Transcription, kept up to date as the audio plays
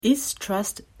Is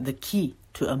trust the key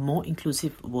to a more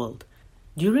inclusive world?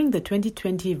 During the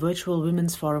 2020 Virtual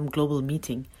Women's Forum Global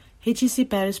Meeting, HEC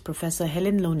Paris professor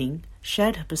Helen Loning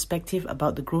shared her perspective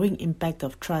about the growing impact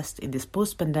of trust in this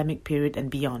post-pandemic period and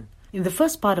beyond. In the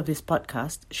first part of this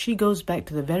podcast, she goes back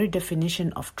to the very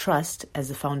definition of trust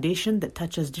as a foundation that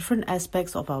touches different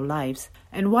aspects of our lives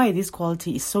and why this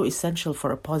quality is so essential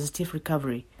for a positive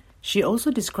recovery. She also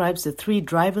describes the 3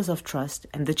 drivers of trust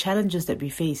and the challenges that we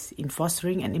face in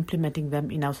fostering and implementing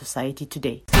them in our society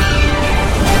today.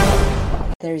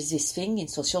 There is this thing in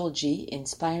sociology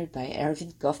inspired by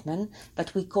Erving Goffman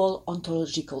that we call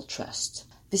ontological trust.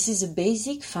 This is a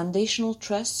basic foundational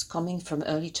trust coming from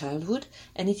early childhood,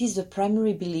 and it is the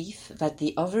primary belief that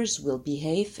the others will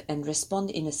behave and respond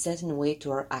in a certain way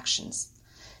to our actions.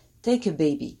 Take a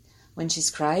baby. When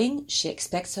she's crying, she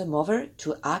expects her mother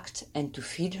to act and to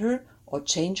feed her, or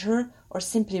change her, or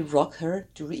simply rock her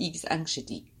to ease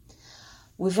anxiety.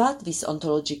 Without this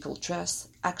ontological trust,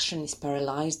 action is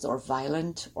paralyzed or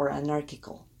violent or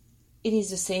anarchical. It is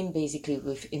the same basically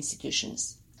with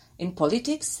institutions. In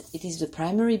politics, it is the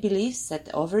primary belief that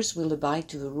others will abide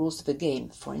to the rules of the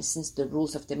game, for instance, the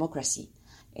rules of democracy.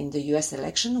 In the US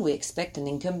election, we expect an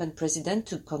incumbent president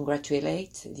to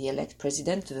congratulate the elected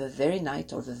president the very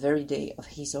night or the very day of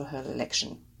his or her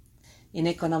election. In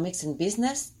economics and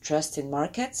business, trust in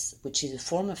markets, which is a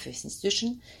form of this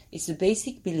institution, is the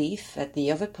basic belief that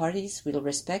the other parties will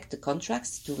respect the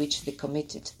contracts to which they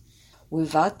committed.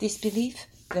 Without this belief,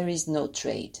 there is no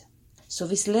trade. So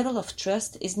this level of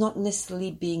trust is not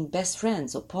necessarily being best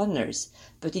friends or partners,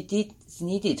 but it is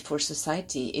needed for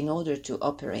society in order to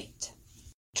operate.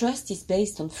 Trust is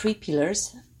based on 3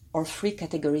 pillars or 3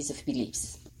 categories of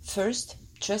beliefs. First,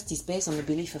 trust is based on the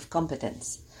belief of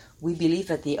competence. We believe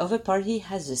that the other party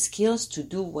has the skills to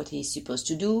do what he is supposed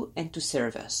to do and to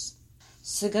serve us.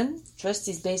 Second, trust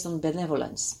is based on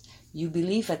benevolence. You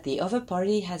believe that the other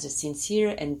party has a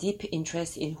sincere and deep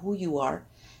interest in who you are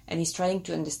and is trying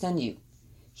to understand you.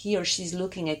 He or she is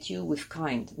looking at you with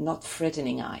kind, not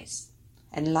threatening eyes.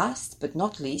 And last but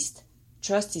not least,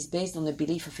 trust is based on the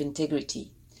belief of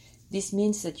integrity. This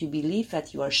means that you believe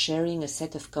that you are sharing a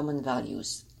set of common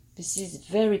values. This is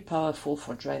very powerful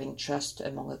for driving trust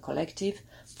among a collective,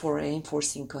 for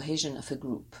reinforcing cohesion of a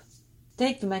group.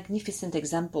 Take the magnificent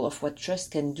example of what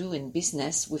trust can do in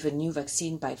business with a new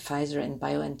vaccine by Pfizer and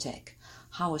BioNTech.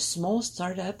 How a small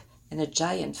startup and a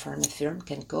giant pharma firm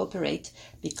can cooperate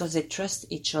because they trust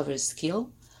each other's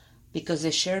skill, because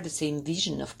they share the same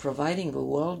vision of providing the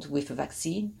world with a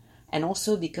vaccine, and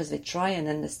also because they try and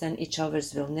understand each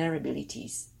other's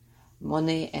vulnerabilities.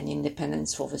 Money and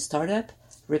independence for the startup,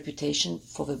 reputation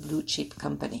for the blue chip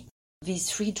company. These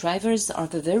 3 drivers are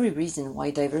the very reason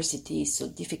why diversity is so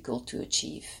difficult to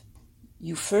achieve.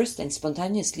 You first and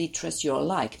spontaneously trust your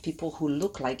alike, people who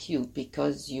look like you,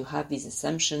 because you have these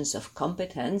assumptions of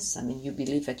competence. You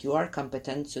believe that you are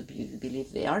competent, so you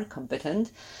believe they are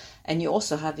competent. And you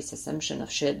also have this assumption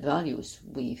of shared values.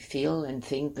 We feel and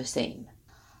think the same.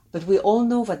 But we all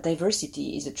know that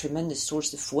diversity is a tremendous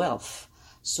source of wealth.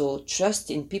 So trust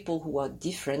in people who are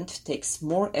different takes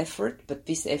more effort, but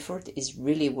this effort is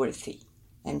really worthy.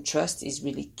 And trust is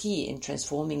really key in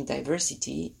transforming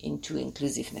diversity into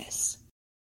inclusiveness.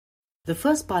 The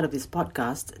first part of this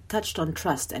podcast touched on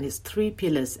trust and its 3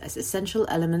 pillars as essential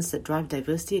elements that drive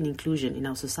diversity and inclusion in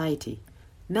our society.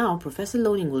 Now, Professor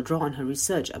Loning will draw on her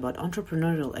research about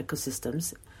entrepreneurial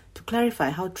ecosystems to clarify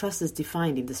how trust is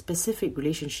defined in the specific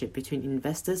relationship between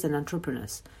investors and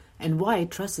entrepreneurs, and why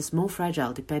trust is more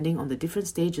fragile depending on the different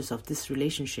stages of this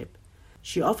relationship.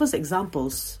 She offers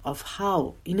examples of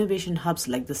how innovation hubs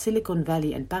like the Silicon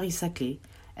Valley and Paris-Saclay,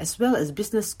 as well as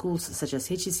business schools such as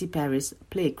HEC Paris,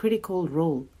 play a critical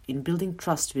role in building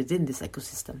trust within this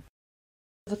ecosystem.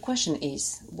 The question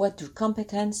is, what do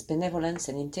competence, benevolence,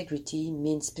 and integrity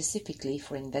mean specifically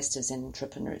for investors and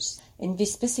entrepreneurs? In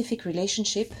this specific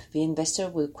relationship, the investor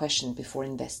will question before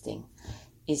investing.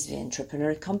 Is the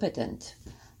entrepreneur competent?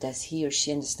 Does he or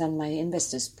she understand my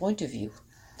investor's point of view?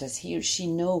 Does he or she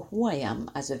know who I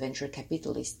am as a venture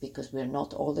capitalist, because we're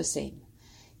not all the same?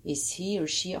 Is he or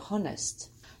she honest?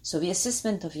 So the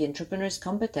assessment of the entrepreneur's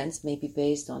competence may be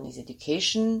based on his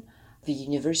education, the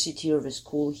university or the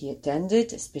school he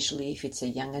attended, especially if it's a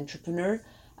young entrepreneur,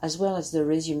 as well as the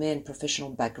resume and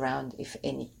professional background, if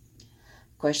any.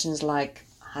 Questions like,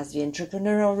 has the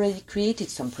entrepreneur already created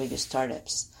some previous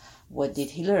startups? What did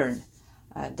he learn?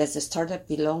 Does the startup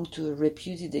belong to a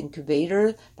reputed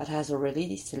incubator that has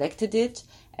already selected it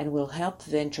and will help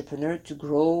the entrepreneur to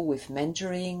grow with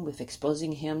mentoring, with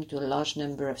exposing him to a large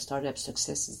number of startup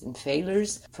successes and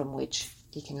failures from which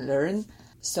he can learn?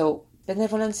 So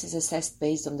Benevolence is assessed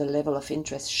based on the level of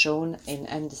interest shown in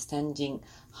understanding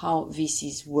how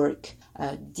VCs work,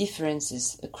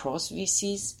 differences across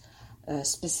VCs,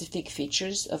 specific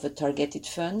features of a targeted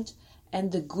fund,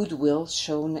 and the goodwill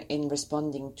shown in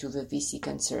responding to the VC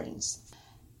concerns.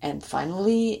 And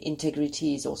finally,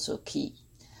 integrity is also key.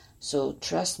 So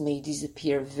trust may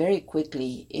disappear very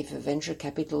quickly if a venture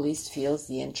capitalist feels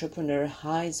the entrepreneur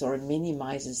hides or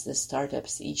minimizes the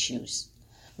startup's issues,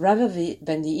 rather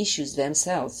than the issues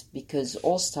themselves, because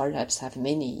all startups have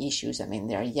many issues.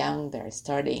 They're young, they're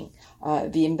starting.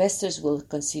 The investors will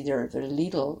consider the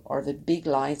little or the big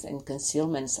lies and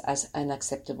concealments as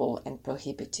unacceptable and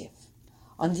prohibitive.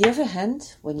 On the other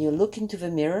hand, when you look into the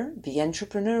mirror, the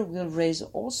entrepreneur will raise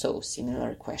also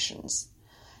similar questions.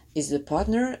 Is the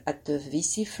partner at the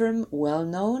VC firm well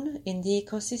known in the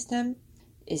ecosystem?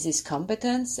 Is his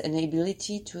competence and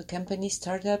ability to accompany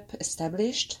startup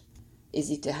established?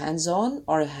 Is it a hands-on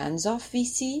or a hands-off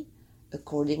VC,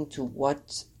 according to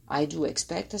what I do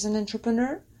expect as an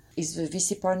entrepreneur? Is the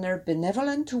VC partner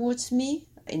benevolent towards me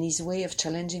in his way of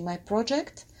challenging my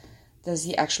project? Does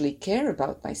he actually care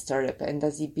about my startup and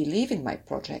does he believe in my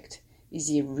project? Is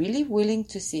he really willing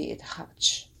to see it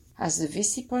hatch? Has the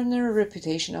VC partner a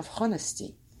reputation of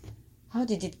honesty? How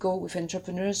did it go with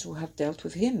entrepreneurs who have dealt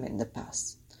with him in the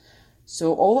past?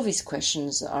 So all these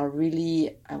questions are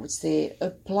really, I would say,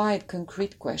 applied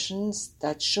concrete questions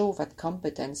that show that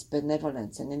competence,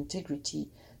 benevolence, and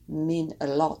integrity mean a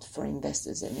lot for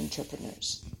investors and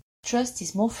entrepreneurs. Trust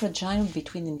is more fragile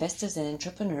between investors and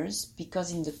entrepreneurs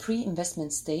because in the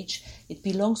pre-investment stage, it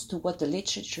belongs to what the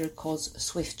literature calls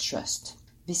swift trust.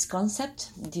 This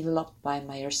concept, developed by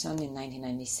Meyerson in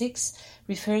 1996,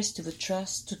 refers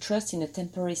to trust in a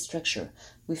temporary structure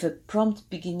with a prompt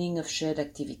beginning of shared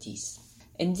activities.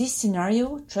 In this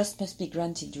scenario, trust must be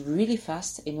granted really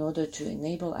fast in order to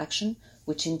enable action,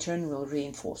 which in turn will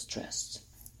reinforce trust.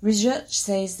 Research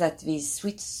says that these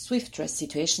swift trust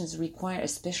situations require a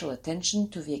special attention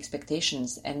to the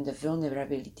expectations and the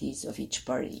vulnerabilities of each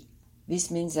party.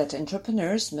 This means that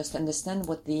entrepreneurs must understand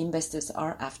what the investors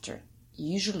are after.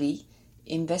 Usually,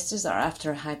 investors are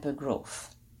after hypergrowth.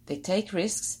 They take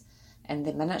risks and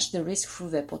they manage the risk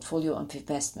through their portfolio of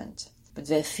investment. But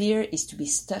their fear is to be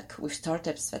stuck with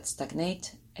startups that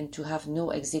stagnate and to have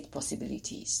no exit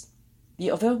possibilities.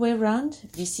 The other way around,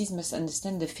 VCs must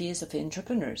understand the fears of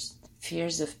entrepreneurs,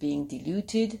 fears of being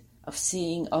diluted, of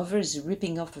seeing others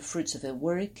ripping off the fruits of their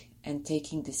work and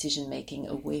taking decision-making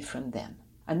away from them.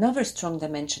 Another strong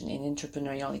dimension in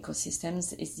entrepreneurial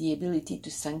ecosystems is the ability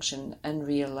to sanction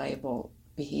unreliable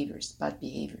behaviors, bad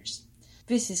behaviors.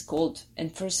 This is called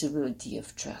enforceability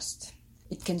of trust.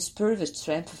 It can spur the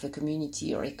strength of a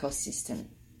community or ecosystem.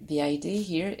 The idea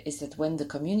here is that when the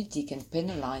community can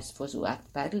penalize those who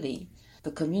act badly,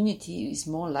 the community is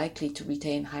more likely to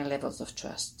retain high levels of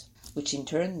trust, which in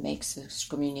turn makes the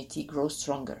community grow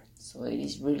stronger. So it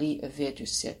is really a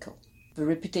virtuous circle. The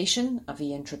reputation of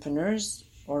the entrepreneurs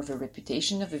or the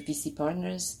reputation of the VC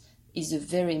partners is a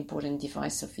very important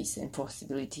device of this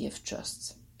enforceability of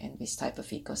trust in this type of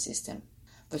ecosystem.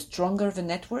 The stronger the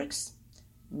networks,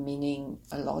 meaning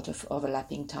a lot of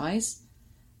overlapping ties,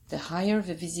 the higher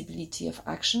the visibility of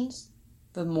actions,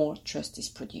 the more trust is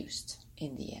produced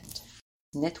in the end.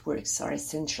 Networks are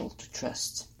essential to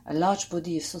trust. A large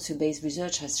body of social-based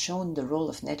research has shown the role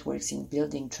of networks in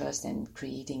building trust and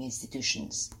creating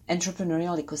institutions.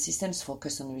 Entrepreneurial ecosystems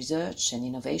focus on research and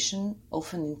innovation,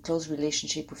 often in close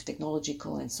relationship with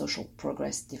technological and social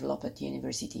progress developed at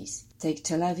universities. Take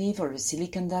Tel Aviv or the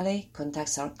Silicon Valley,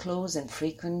 contacts are close and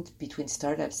frequent between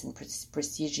startups and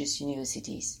prestigious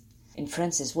universities. In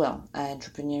France as well,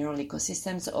 entrepreneurial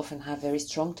ecosystems often have very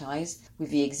strong ties with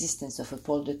the existence of a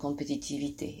pôle de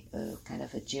compétitivité, a kind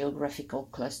of a geographical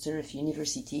cluster of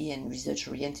university and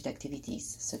research-oriented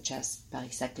activities, such as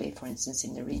Paris-Saclay, for instance,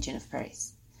 in the region of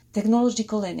Paris.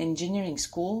 Technological and engineering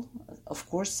schools, of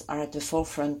course, are at the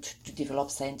forefront to develop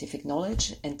scientific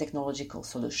knowledge and technological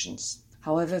solutions.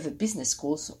 However, the business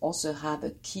schools also have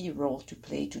a key role to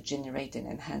play to generate and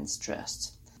enhance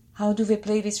trust. How do they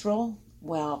play this role?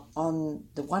 Well, on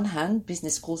the one hand,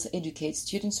 business schools educate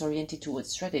students oriented towards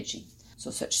strategy.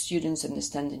 So such students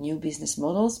understand the new business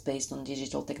models based on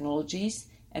digital technologies,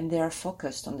 and they are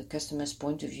focused on the customer's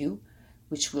point of view,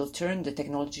 which will turn the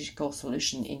technological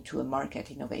solution into a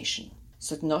market innovation.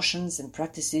 Such notions and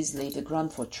practices lay the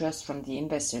ground for trust from the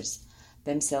investors,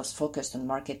 themselves focused on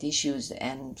market issues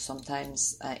and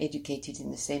sometimes educated in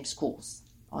the same schools.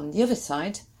 On the other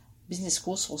side, business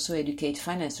schools also educate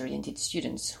finance-oriented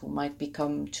students who might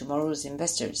become tomorrow's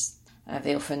investors.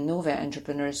 They often know their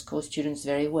entrepreneurs' co-students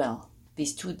very well.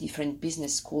 These two different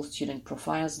business school student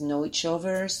profiles know each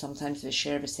other, sometimes they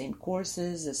share the same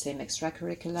courses, the same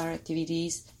extracurricular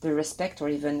activities, they respect or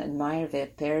even admire their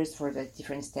peers for their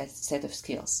different set of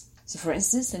skills. So for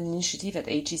instance, an initiative at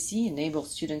HEC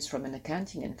enables students from an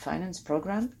accounting and finance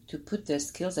program to put their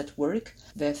skills at work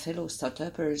their fellow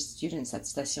start-uppers students at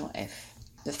Station F.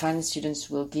 The finance students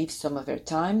will give some of their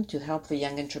time to help the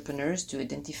young entrepreneurs to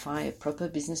identify a proper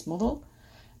business model,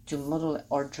 to model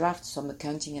or draft some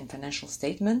accounting and financial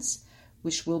statements,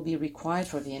 which will be required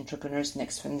for the entrepreneur's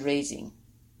next fundraising.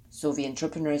 So the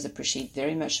entrepreneurs appreciate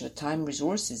very much the time,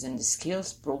 resources, and the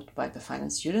skills brought by the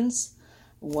finance students,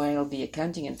 while the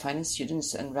accounting and finance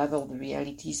students unravel the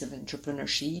realities of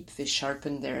entrepreneurship. They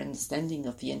sharpen their understanding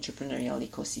of the entrepreneurial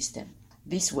ecosystem.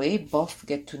 This way, both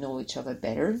get to know each other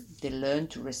better, they learn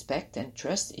to respect and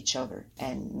trust each other,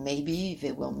 and maybe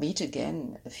they will meet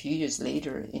again a few years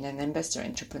later in an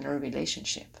investor-entrepreneur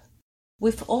relationship.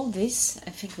 With all this, I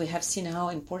think we have seen how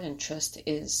important trust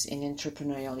is in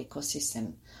entrepreneurial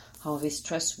ecosystem, how this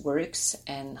trust works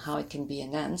and how it can be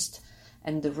enhanced,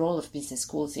 and the role of business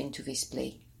schools into this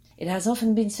play. It has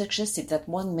often been suggested that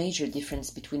one major difference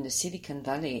between the Silicon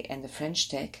Valley and the French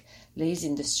tech lays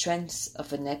in the strengths of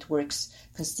the networks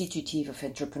constitutive of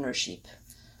entrepreneurship.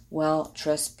 Well,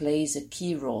 trust plays a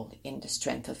key role in the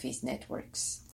strength of these networks.